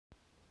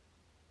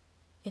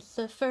It's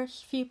the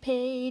first few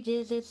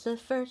pages, it's the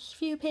first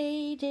few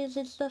pages,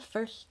 it's the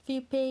first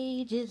few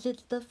pages,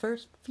 it's the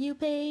first few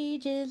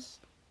pages.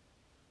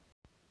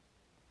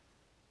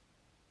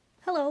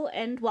 Hello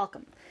and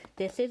welcome.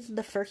 This is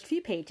The First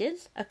Few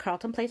Pages, a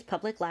Carleton Place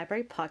Public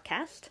Library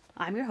podcast.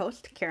 I'm your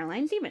host,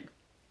 Caroline Zeman.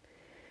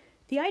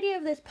 The idea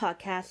of this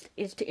podcast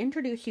is to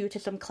introduce you to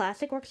some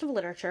classic works of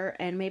literature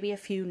and maybe a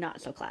few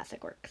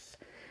not-so-classic works.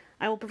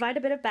 I will provide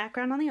a bit of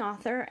background on the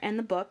author and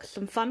the book,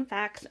 some fun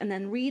facts, and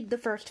then read the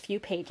first few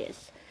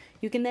pages.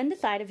 You can then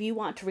decide if you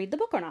want to read the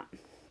book or not.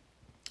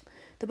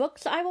 The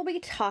books I will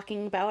be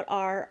talking about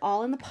are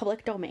all in the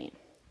public domain.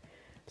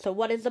 So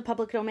what is the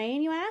public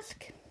domain, you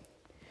ask?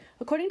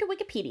 According to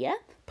Wikipedia,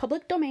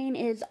 public domain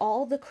is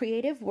all the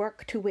creative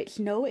work to which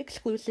no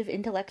exclusive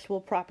intellectual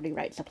property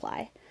rights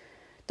apply.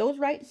 Those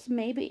rights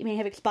may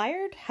have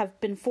expired, have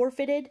been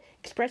forfeited,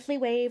 expressly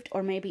waived,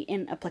 or may be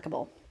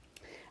inapplicable.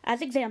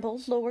 As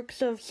examples, the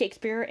works of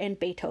Shakespeare and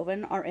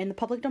Beethoven are in the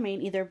public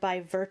domain either by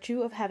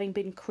virtue of having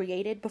been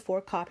created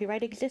before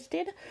copyright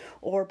existed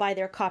or by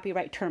their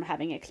copyright term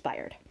having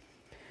expired.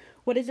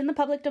 What is in the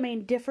public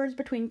domain differs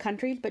between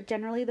countries, but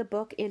generally a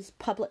book is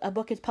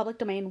public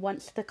domain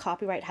once the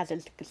copyright has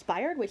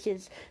expired, which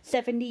is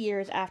 70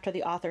 years after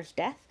the author's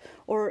death,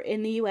 or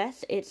in the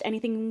US, it's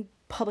anything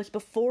published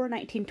before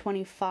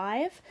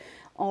 1925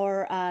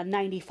 or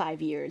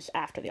 95 years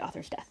after the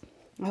author's death.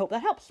 I hope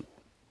that helps.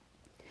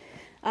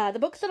 The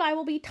books that I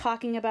will be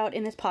talking about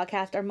in this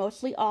podcast are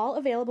mostly all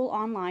available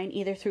online,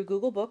 either through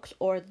Google Books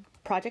or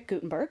Project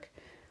Gutenberg.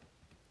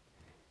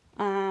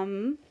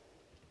 So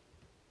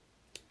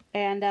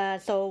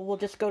we'll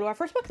just go to our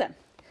first book then.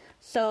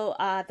 So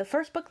the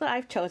first book that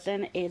I've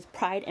chosen is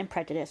Pride and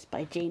Prejudice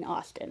by Jane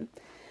Austen.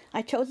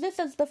 I chose this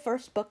as the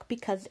first book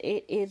because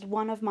it is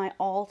one of my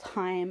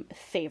all-time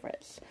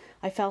favorites.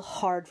 I fell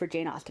hard for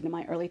Jane Austen in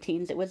my early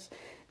teens. It was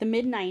the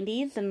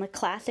mid-90s, and the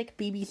classic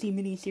BBC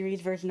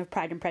miniseries version of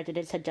Pride and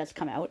Prejudice had just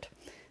come out.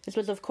 This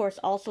was, of course,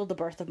 also the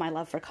birth of my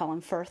love for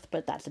Colin Firth,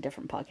 but that's a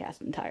different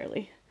podcast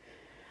entirely.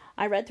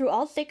 I read through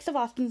all 6 of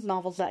Austen's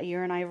novels that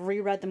year, and I've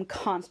reread them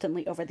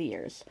constantly over the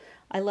years.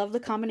 I love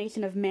the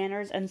combination of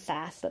manners and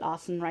sass that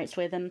Austen writes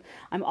with, and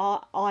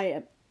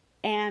I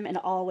am and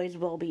always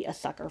will be a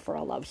sucker for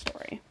a love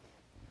story.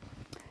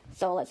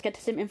 So let's get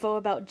to some info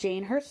about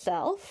Jane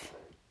herself.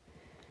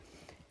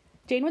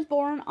 Jane was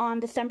born on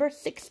December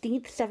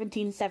 16th,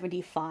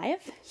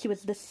 1775. She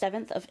was the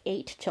 7th of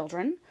 8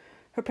 children.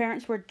 Her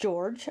parents were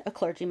George, a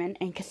clergyman,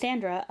 and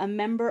Cassandra, a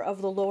member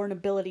of the lower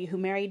nobility who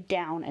married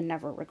down and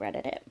never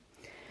regretted it.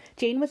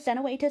 Jane was sent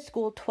away to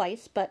school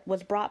twice, but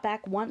was brought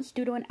back once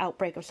due to an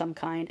outbreak of some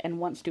kind and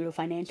once due to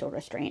financial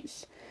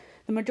restraints.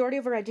 The majority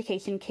of her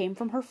education came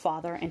from her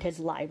father and his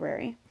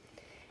library.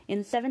 In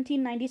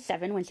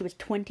 1797, when she was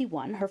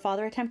 21, her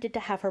father attempted to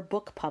have her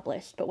book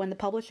published, but when the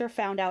publisher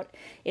found out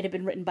it had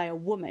been written by a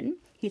woman,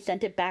 he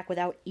sent it back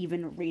without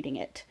even reading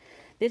it.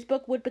 This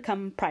book would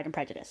become Pride and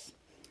Prejudice.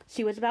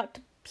 She was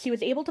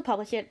able to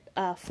publish it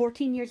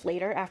 14 years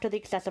later after the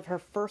success of her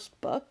first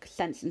book,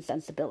 Sense and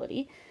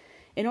Sensibility.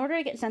 In order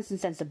to get Sense and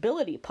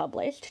Sensibility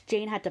published,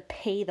 Jane had to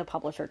pay the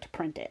publisher to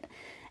print it,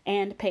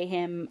 and pay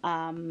him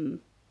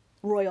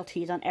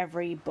royalties on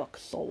every book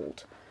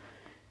sold.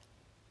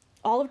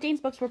 All of Jane's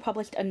books were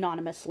published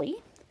anonymously.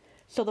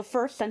 So the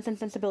first, Sense and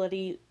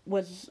Sensibility,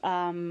 was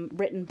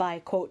written by,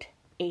 quote,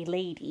 a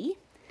lady.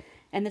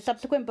 And the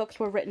subsequent books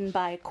were written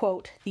by,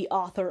 quote, the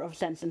author of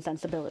Sense and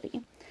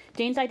Sensibility.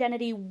 Jane's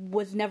identity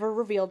was never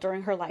revealed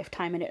during her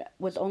lifetime, and it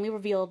was only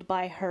revealed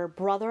by her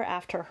brother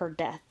after her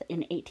death in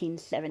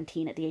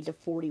 1817 at the age of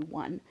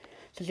 41.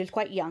 So she was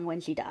quite young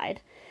when she died.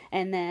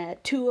 And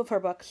 2 of her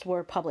books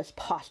were published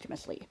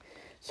posthumously.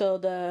 So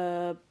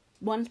the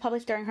ones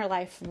published during her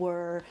life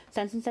were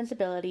Sense and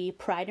Sensibility,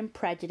 Pride and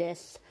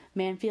Prejudice,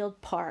 Mansfield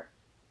Park,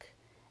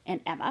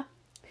 and Emma.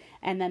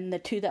 And then the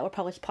 2 that were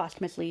published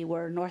posthumously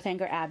were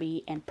Northanger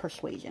Abbey and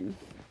Persuasion.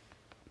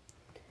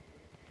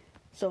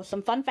 So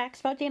some fun facts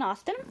about Jane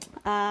Austen.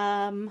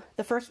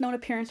 The first known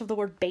appearance of the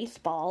word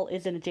baseball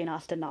is in a Jane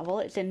Austen novel.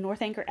 It's in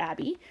Northanger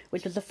Abbey,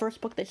 which was the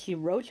first book that she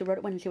wrote. She wrote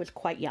it when she was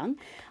quite young,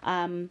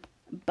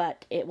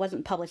 but it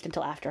wasn't published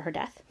until after her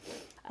death.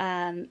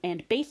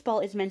 And baseball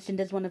is mentioned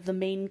as one of the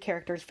main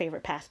character's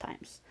favorite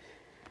pastimes.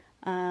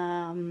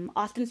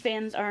 Austen's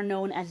fans are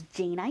known as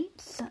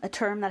Janeites, a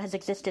term that has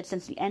existed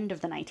since the end of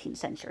the 19th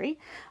century.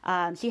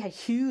 She had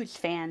huge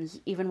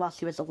fans even while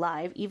she was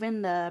alive.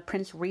 Even the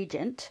Prince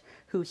Regent,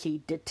 who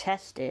she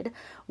detested,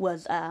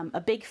 was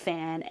a big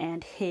fan,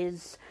 and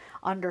his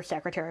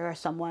undersecretary or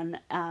someone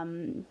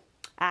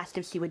asked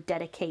if she would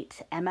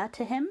dedicate Emma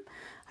to him,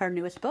 her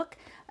newest book,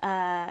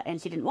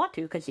 and she didn't want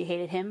to because she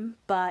hated him,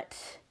 but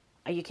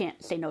you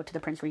can't say no to the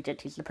Prince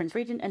Regent. He's the Prince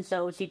Regent, and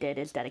so she did.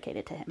 It's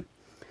dedicated to him.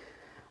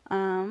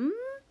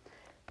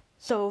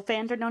 So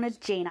fans are known as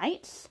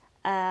Janeites.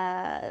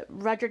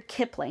 Rudyard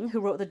Kipling, who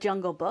wrote The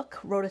Jungle Book,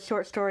 wrote a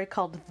short story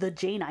called The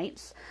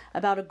Janeites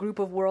about a group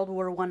of World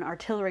War I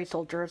artillery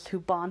soldiers who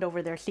bond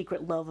over their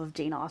secret love of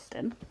Jane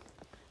Austen,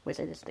 which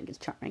I just think is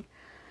charming.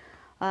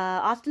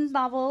 Austen's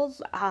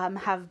novels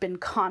have been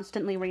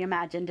constantly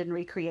reimagined and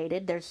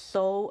recreated. There's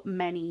so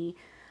many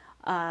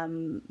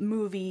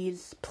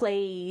movies,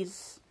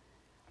 plays,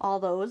 all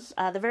those.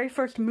 The very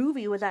first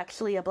movie was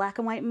actually a black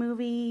and white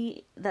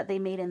movie that they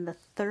made in the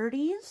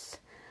 30s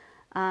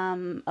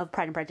of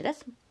Pride and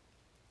Prejudice.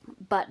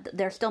 But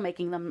they're still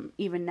making them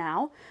even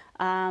now.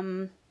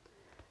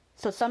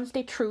 So some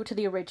stay true to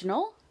the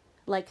original,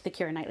 like the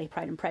Keira Knightley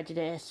Pride and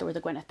Prejudice or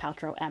the Gwyneth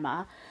Paltrow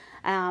Emma.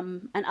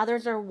 And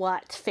others are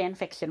what fan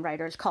fiction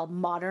writers call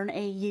modern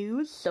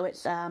AUs, so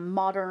it's a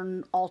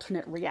modern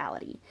alternate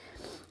reality.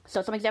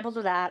 So some examples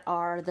of that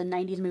are the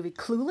 90s movie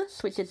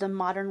Clueless, which is a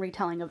modern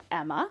retelling of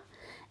Emma,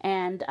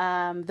 and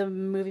the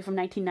movie from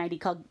 1990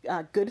 called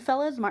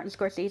Goodfellas, Martin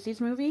Scorsese's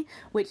movie,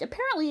 which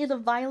apparently is a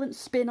violent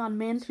spin on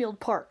Mansfield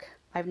Park.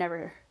 I've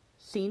never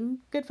seen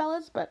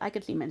Goodfellas, but I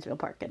could see Mansfield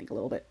Park getting a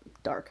little bit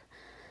dark.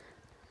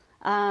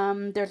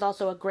 There's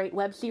also a great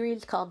web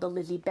series called The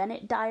Lizzie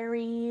Bennet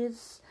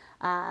Diaries.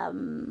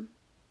 Bride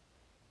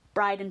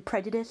and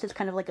Prejudice is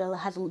kind of like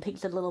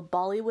takes a little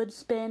Bollywood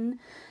spin,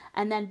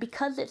 and then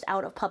because it's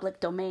out of public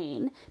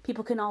domain,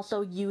 people can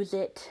also use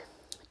it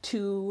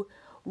to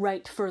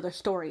write further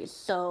stories.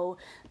 So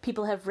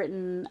people have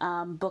written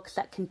books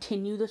that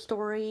continue the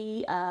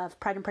story of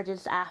Pride and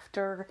Prejudice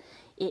after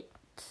it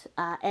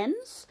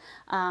ends.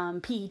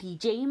 P.D.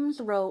 James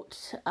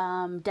wrote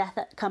Death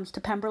Comes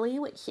to Pemberley,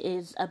 which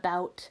is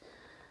about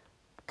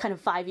kind of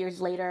 5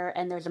 years later,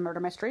 and there's a murder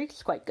mystery.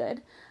 It's quite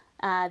good.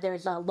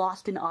 There's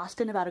Lost in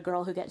Austen, about a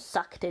girl who gets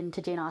sucked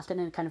into Jane Austen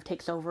and kind of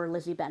takes over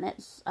Lizzie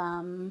Bennet's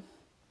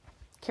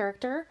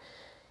character.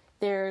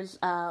 There's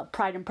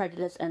Pride and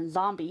Prejudice and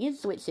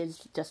Zombies, which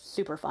is just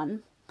super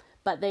fun.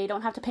 But they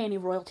don't have to pay any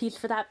royalties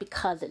for that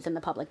because it's in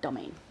the public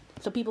domain.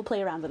 So people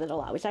play around with it a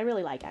lot, which I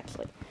really like,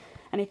 actually.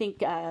 And I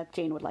think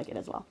Jane would like it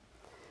as well.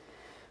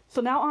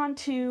 So now on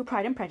to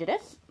Pride and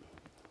Prejudice.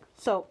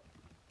 So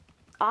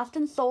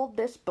Austen sold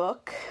this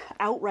book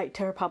outright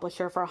to her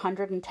publisher for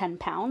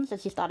 £110,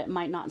 as she thought it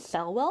might not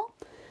sell well.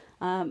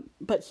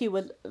 But she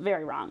was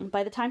very wrong.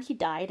 By the time she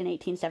died in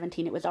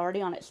 1817, it was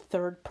already on its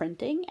third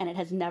printing, and it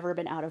has never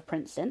been out of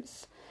print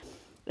since.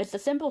 It's a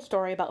simple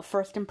story about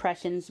first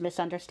impressions,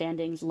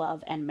 misunderstandings,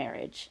 love, and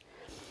marriage.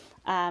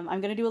 I'm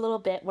going to do a little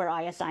bit where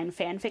I assign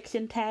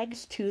fanfiction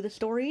tags to the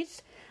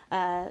stories.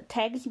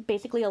 Tags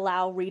basically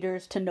allow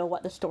readers to know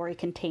what the story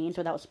contains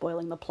without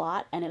spoiling the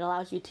plot, and it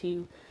allows you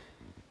to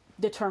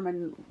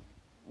determine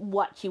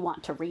what you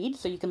want to read,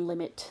 so you can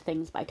limit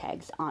things by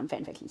tags on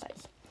fanfiction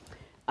sites.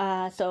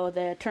 So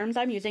the terms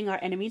I'm using are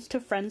enemies to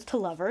friends to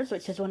lovers,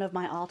 which is one of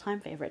my all-time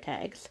favorite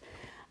tags.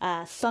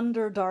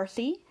 Sunder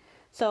Darcy.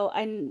 So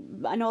I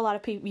know a lot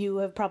of you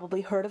have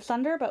probably heard of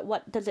Sunder, but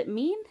what does it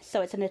mean?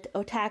 So it's an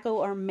otaku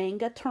or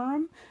manga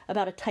term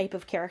about a type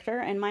of character,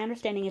 and my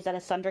understanding is that a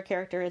Sunder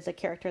character is a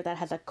character that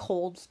has a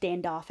cold,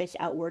 standoffish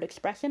outward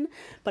expression,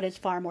 but is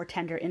far more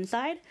tender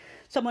inside.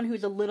 Someone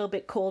who's a little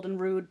bit cold and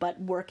rude, but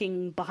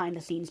working behind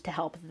the scenes to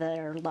help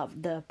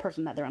the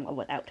person that they're in love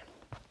with out.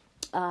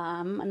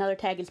 Another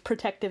tag is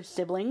protective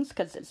siblings,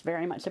 because it's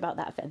very much about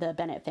the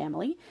Bennet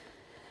family.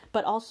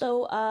 But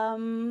also,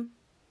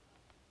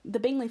 the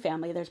Bingley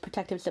family, there's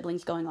protective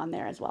siblings going on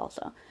there as well.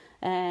 So,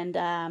 and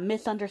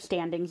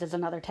misunderstandings is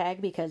another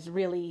tag, because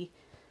really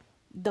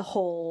the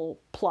whole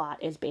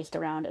plot is based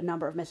around a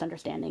number of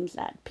misunderstandings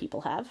that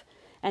people have.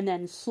 And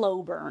then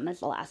slow burn is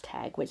the last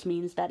tag, which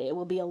means that it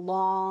will be a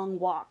long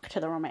walk to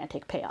the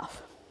romantic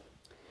payoff.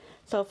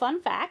 So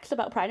fun facts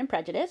about Pride and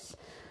Prejudice.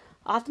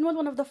 Austen was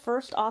one of the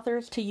first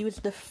authors to use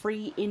the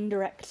free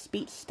indirect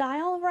speech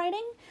style of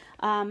writing.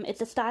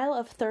 It's a style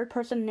of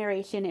third-person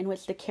narration in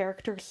which the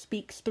character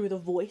speaks through the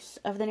voice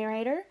of the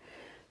narrator.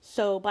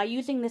 So by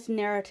using this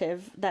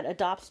narrative that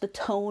adopts the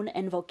tone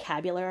and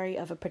vocabulary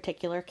of a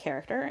particular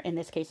character, in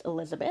this case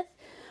Elizabeth,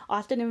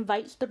 Austen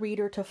invites the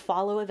reader to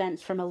follow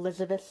events from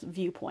Elizabeth's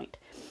viewpoint,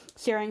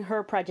 sharing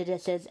her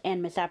prejudices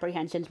and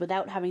misapprehensions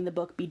without having the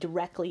book be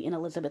directly in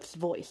Elizabeth's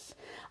voice.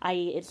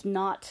 i.e., it's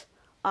not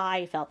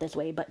I felt this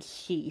way, but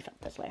she felt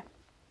this way.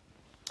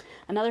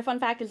 Another fun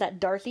fact is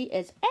that Darcy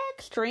is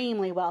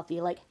extremely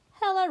wealthy, like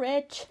hella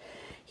rich.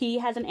 He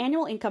has an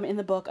annual income in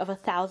the book of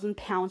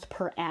 £1,000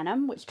 per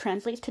annum, which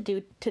translates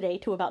today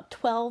to about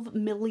 £12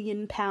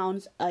 million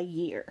a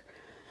year.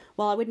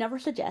 While I would never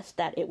suggest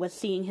that it was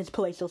seeing his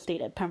palatial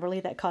state at Pemberley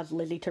that caused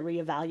Lizzie to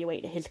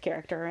reevaluate his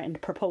character and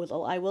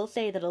proposal, I will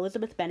say that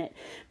Elizabeth Bennet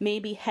may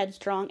be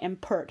headstrong and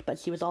pert, but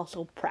she was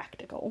also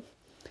practical.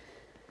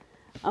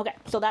 Okay,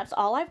 so that's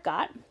all I've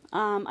got.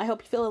 I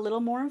hope you feel a little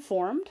more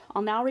informed.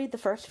 I'll now read the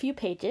first few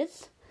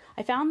pages.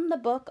 I found the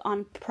book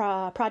on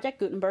Project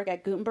Gutenberg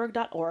at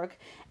gutenberg.org,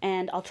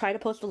 and I'll try to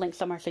post a link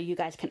somewhere so you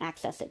guys can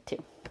access it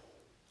too.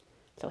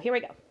 So here we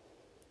go.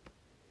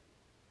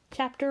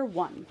 Chapter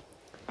 1.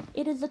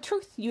 It is a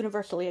truth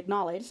universally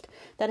acknowledged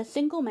that a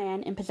single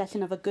man in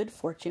possession of a good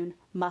fortune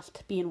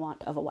must be in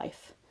want of a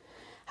wife.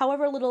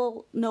 However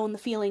little known the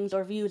feelings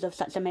or views of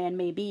such a man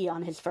may be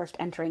on his first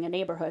entering a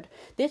neighborhood,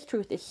 this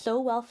truth is so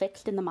well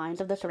fixed in the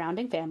minds of the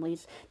surrounding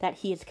families that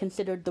he is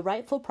considered the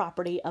rightful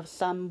property of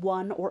some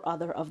one or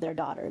other of their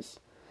daughters.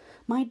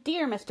 "My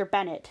dear Mr.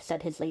 Bennet,"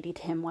 said his lady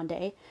to him one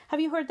day, "have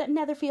you heard that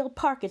Netherfield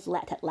Park is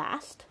let at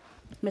last?"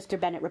 Mr.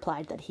 Bennet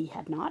replied that he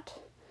had not.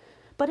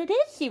 "But it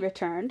is," he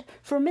returned,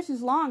 "for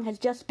Mrs. Long has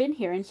just been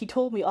here, and she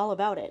told me all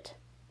about it."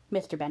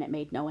 Mr. Bennet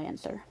made no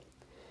answer.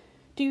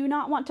 "Do you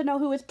not want to know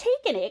who has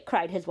taken it?"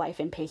 cried his wife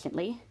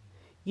impatiently.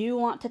 "You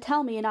want to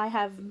tell me, and I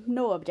have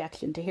no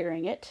objection to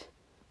hearing it."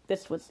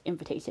 This was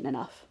invitation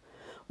enough.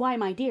 "Why,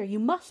 my dear, you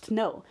must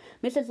know.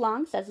 Mrs.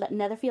 Long says that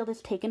Netherfield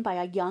is taken by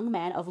a young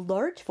man of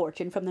large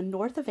fortune from the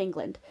north of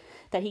England,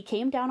 that he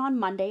came down on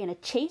Monday in a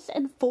chaise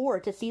and four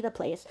to see the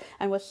place,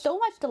 and was so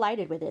much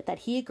delighted with it that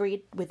he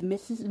agreed with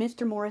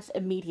Mr. Morris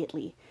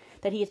immediately,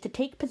 that he is to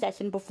take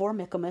possession before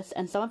Michaelmas,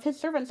 and some of his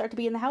servants are to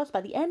be in the house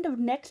by the end of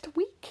next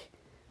week."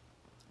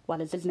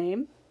 "What is his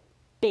name?"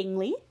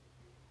 "Bingley."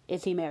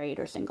 "Is he married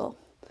or single?"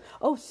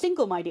 "Oh,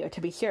 single, my dear,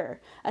 to be sure.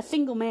 A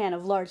single man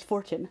of large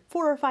fortune.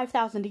 4,000 or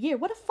 5,000 a year.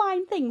 What a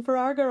fine thing for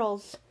our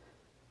girls!"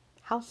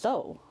 "How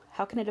so?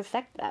 How can it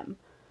affect them?"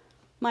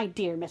 "My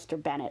dear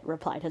Mr. Bennet,"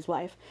 replied his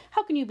wife,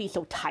 "how can you be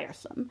so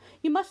tiresome?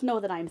 You must know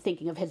that I am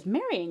thinking of his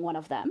marrying one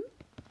of them."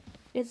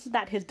 "Is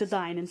that his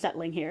design in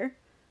settling here?"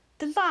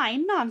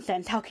 "Design?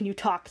 Nonsense! How can you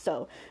talk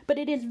so? But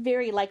it is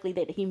very likely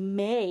that he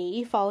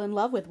may fall in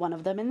love with one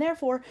of them, and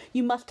therefore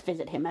you must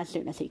visit him as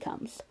soon as he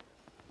comes."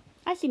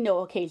 "I see no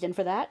occasion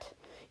for that.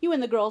 You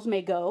and the girls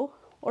may go,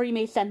 or you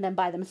may send them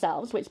by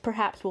themselves, which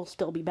perhaps will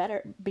still be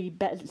better.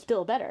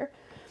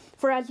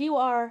 For as you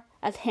are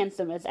as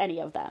handsome as any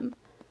of them,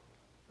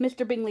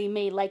 Mr. Bingley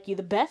may like you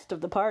the best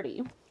of the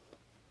party."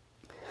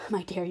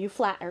 "My dear, you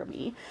flatter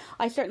me.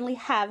 I certainly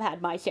have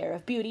had my share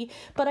of beauty,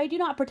 but I do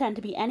not pretend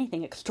to be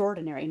anything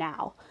extraordinary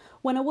now.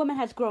 When a woman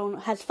has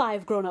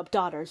 5 grown-up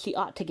daughters, she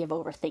ought to give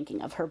over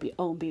thinking of her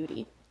own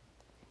beauty.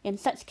 In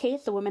such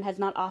case, a woman has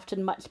not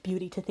often much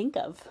beauty to think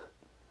of.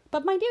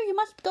 But, my dear, you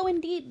must go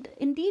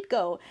indeed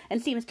go, and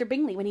see Mr.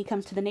 Bingley when he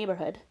comes to the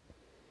neighbourhood.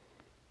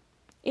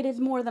 It is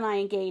more than I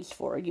engaged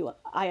for you,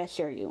 I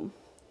assure you."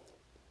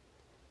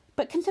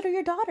 "But consider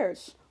your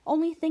daughters.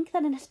 Only think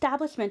what an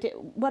establishment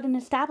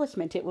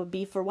it would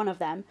be for one of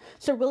them.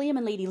 Sir William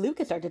and Lady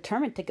Lucas are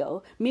determined to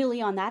go,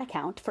 merely on that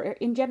account, for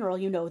in general,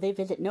 you know, they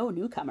visit no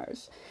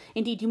newcomers.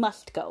 Indeed, you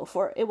must go,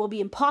 for it will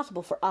be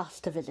impossible for us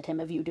to visit him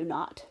if you do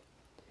not."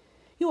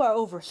 "You are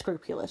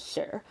over-scrupulous,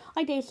 sir.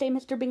 I dare say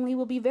Mr. Bingley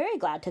will be very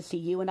glad to see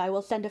you, and I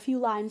will send a few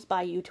lines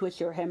by you to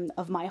assure him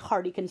of my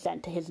hearty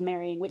consent to his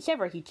marrying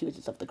whichever he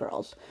chooses of the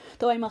girls,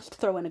 though I must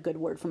throw in a good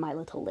word for my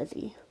little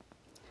Lizzie."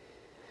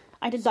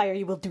 "I desire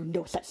you will do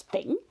no such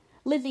thing.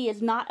 Lizzie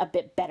is not a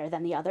bit better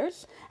than the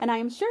others, and I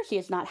am sure she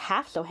is not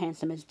half so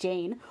handsome as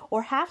Jane,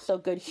 or half so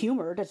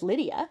good-humoured as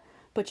Lydia,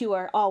 but you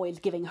are always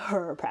giving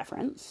her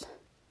preference."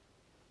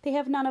 "They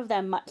have none of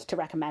them much to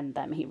recommend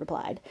them," he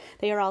replied.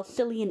 "They are all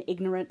silly and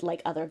ignorant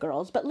like other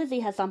girls, but Lizzie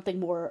has something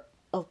more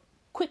of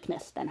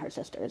quickness than her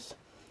sisters."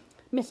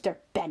 "Mr.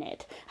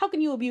 Bennet, how can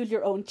you abuse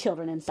your own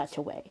children in such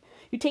a way?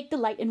 You take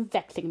delight in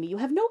vexing me. You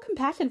have no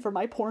compassion for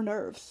my poor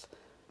nerves."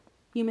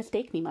 "You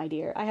mistake me, my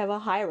dear. I have a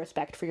high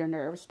respect for your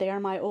nerves. They are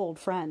my old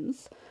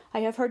friends.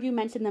 I have heard you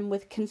mention them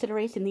with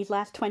consideration these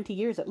last 20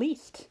 years at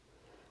least."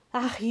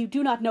 "Ah, you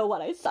do not know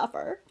what I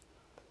suffer."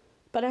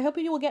 "But I hope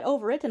you will get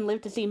over it and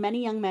live to see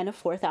many young men of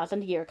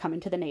 4,000 a year come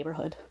into the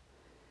neighbourhood."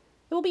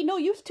 "It will be no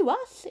use to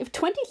us, if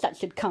 20 such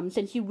should come,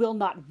 since you will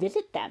not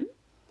visit them."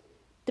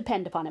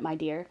 "Depend upon it, my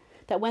dear,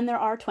 that when there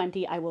are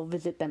 20, I will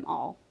visit them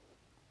all."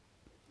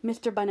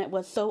 Mr. Bennet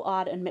was so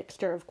odd a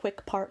mixture of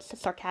quick parts,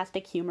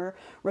 sarcastic humour,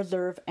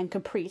 reserve, and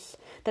caprice,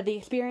 that the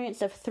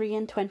experience of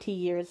 23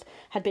 years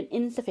had been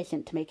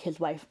insufficient to make his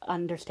wife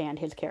understand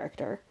his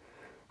character.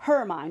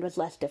 Her mind was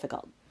less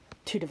difficult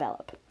to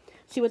develop.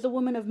 She was a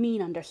woman of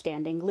mean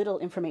understanding, little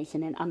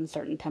information, and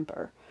uncertain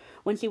temper.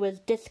 When she was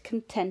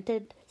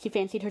discontented, she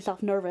fancied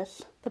herself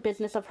nervous. The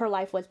business of her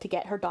life was to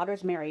get her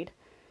daughters married.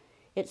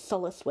 Its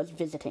solace was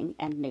visiting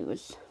and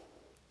news.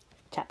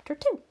 Chapter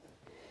 2.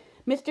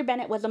 Mr.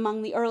 Bennet was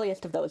among the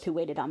earliest of those who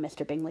waited on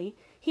Mr. Bingley.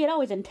 He had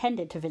always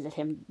intended to visit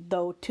him,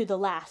 though to the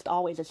last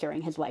always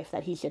assuring his wife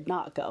that he should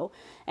not go,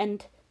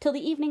 and till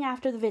the evening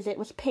after the visit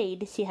was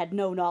paid she had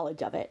no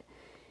knowledge of it.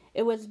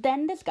 It was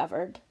then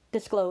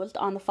disclosed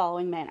in the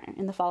following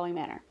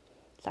manner.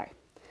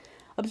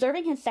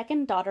 Observing his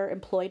second daughter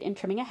employed in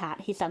trimming a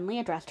hat, he suddenly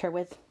addressed her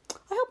with,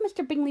 "I hope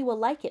Mr. Bingley will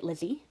like it,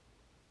 Lizzie."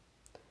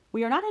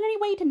 "We are not in any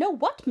way to know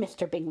what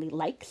Mr. Bingley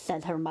likes,"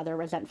 said her mother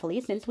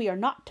resentfully, "since we are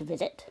not to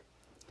visit."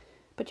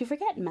 "But you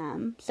forget,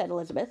 ma'am," said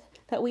Elizabeth,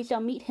 "that we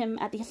shall meet him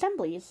at the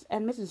assemblies,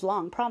 and Mrs.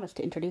 Long promised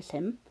to introduce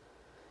him."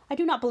 "I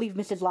do not believe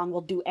Mrs. Long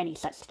will do any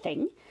such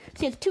thing.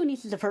 She has 2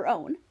 nieces of her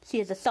own. She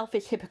is a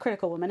selfish,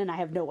 hypocritical woman, and I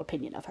have no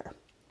opinion of her."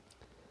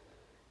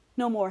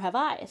 "No more have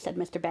I," said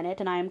Mr. Bennet,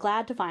 "and I am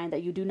glad to find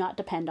that you do not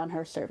depend on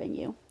her serving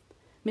you."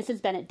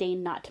 Mrs. Bennet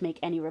deigned not to make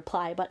any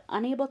reply, but,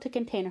 unable to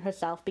contain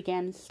herself,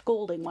 began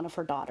scolding one of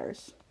her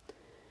daughters.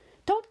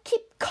 "Don't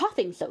keep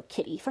coughing so,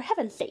 Kitty, for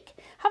heaven's sake.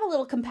 Have a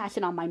little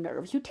compassion on my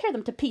nerves. You tear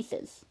them to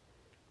pieces."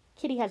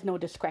 "Kitty has no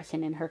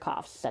discretion in her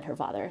coughs," said her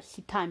father.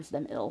 "She times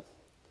them ill."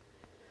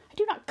 "I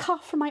do not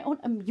cough for my own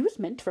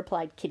amusement,"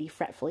 replied Kitty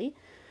fretfully.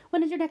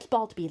 When is your next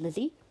ball to be,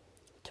 Lizzie?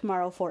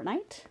 Tomorrow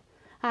fortnight.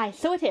 Aye,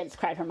 so it is,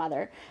 cried her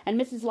mother, and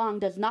Mrs. Long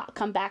does not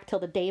come back till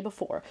the day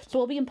before, so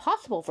it will be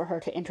impossible for her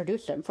to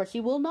introduce him, for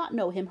she will not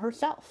know him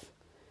herself.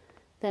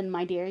 Then,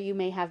 my dear, you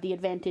may have the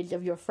advantage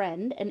of your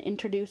friend, and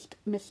introduce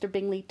Mr.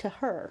 Bingley to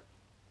her.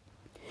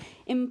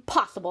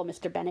 Impossible,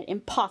 Mr. Bennet,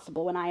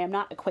 impossible, when I am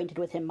not acquainted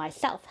with him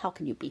myself. How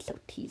can you be so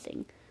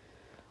teasing?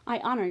 I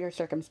honour your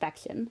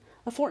circumspection.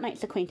 A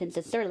fortnight's acquaintance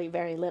is certainly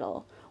very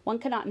little. One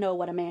cannot know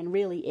what a man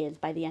really is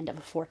by the end of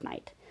a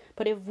fortnight.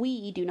 But if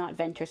we do not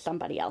venture,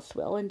 somebody else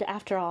will, and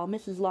after all,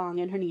 Mrs. Long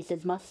and her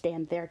nieces must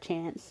stand their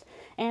chance.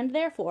 And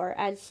therefore,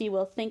 as she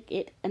will think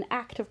it an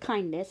act of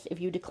kindness if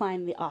you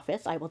decline the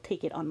office, I will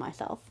take it on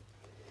myself.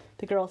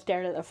 The girls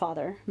stared at their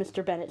father.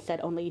 Mr. Bennet said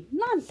only,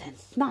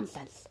 "Nonsense,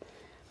 nonsense."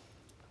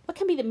 "What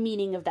can be the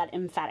meaning of that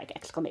emphatic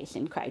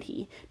exclamation?" cried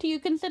he. "Do you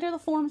consider the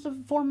forms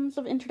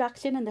of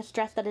introduction and the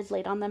stress that is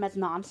laid on them as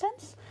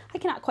nonsense? I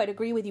cannot quite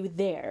agree with you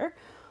there.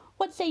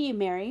 What say you,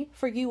 Mary?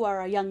 For you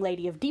are a young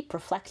lady of deep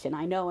reflection,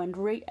 I know, and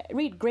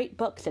read great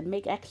books and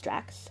make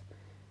extracts."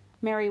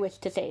 Mary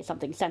wished to say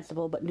something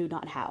sensible, but knew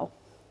not how.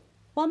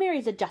 While Mary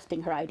is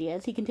adjusting her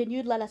ideas, he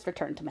continued, "Let us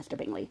return to Mr.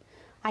 Bingley."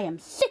 "I am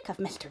sick of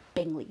Mr.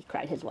 Bingley,"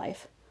 cried his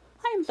wife.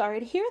 "I am sorry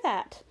to hear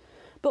that.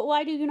 But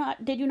why did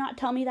you not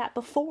tell me that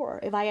before?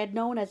 If I had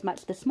known as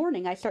much this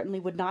morning, I certainly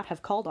would not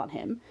have called on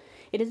him.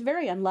 It is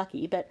very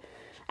unlucky, but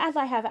as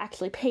I have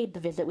actually paid the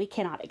visit, we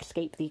cannot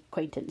escape the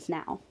acquaintance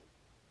now."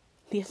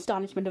 The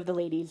astonishment of the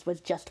ladies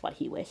was just what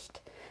he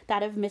wished,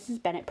 that of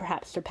Mrs. Bennet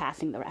perhaps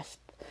surpassing the rest,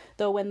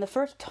 though when the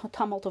first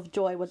tumult of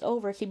joy was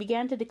over, she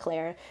began to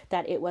declare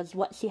that it was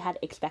what she had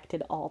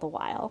expected all the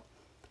while.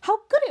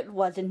 "How good it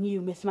was in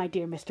you, my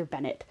dear Mr.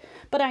 Bennet!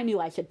 But I knew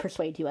I should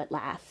persuade you at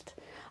last.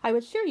 I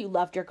was sure you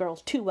loved your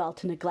girls too well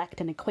to neglect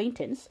an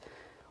acquaintance.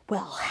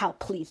 Well, how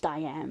pleased I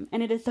am!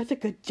 And it is such a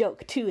good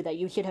joke, too, that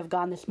you should have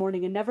gone this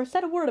morning and never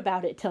said a word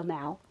about it till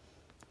now."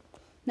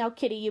 "Now,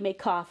 Kitty, you may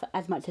cough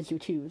as much as you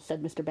choose,"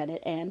 said Mr.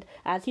 Bennet, and,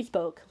 as he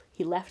spoke,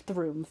 he left the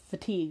room,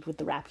 fatigued with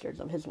the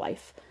raptures of his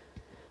wife.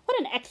 "What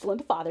an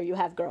excellent father you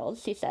have,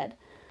 girls," she said,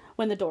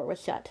 when the door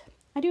was shut.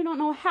 "I do not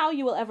know how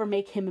you will ever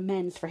make him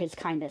amends for his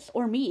kindness,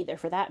 or me either,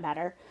 for that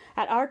matter.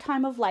 At our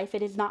time of life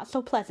it is not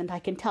so pleasant, I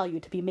can tell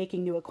you, to be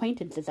making new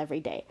acquaintances every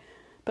day.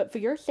 But for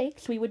your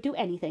sakes we would do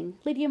anything.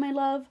 Lydia, my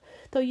love,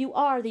 though you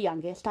are the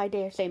youngest, I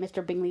dare say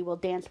Mr. Bingley will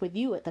dance with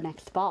you at the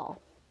next ball."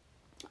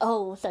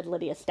 "Oh," said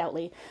Lydia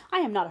stoutly, "I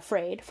am not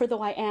afraid, for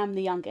though I am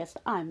the youngest,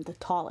 I'm the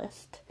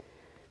tallest."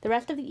 The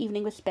rest of the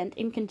evening was spent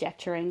in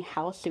conjecturing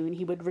how soon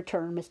he would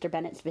return Mr.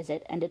 Bennet's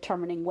visit, and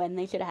determining when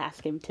they should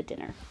ask him to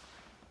dinner.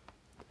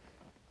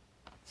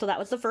 So that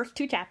was the first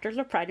 2 chapters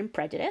of Pride and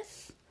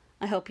Prejudice.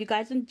 I hope you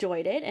guys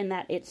enjoyed it, and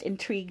that it's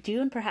intrigued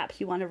you, and perhaps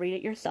you want to read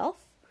it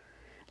yourself.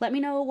 Let me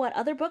know what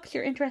other books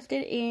you're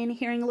interested in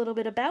hearing a little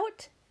bit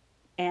about,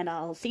 and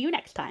I'll see you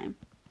next time.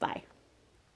 Bye.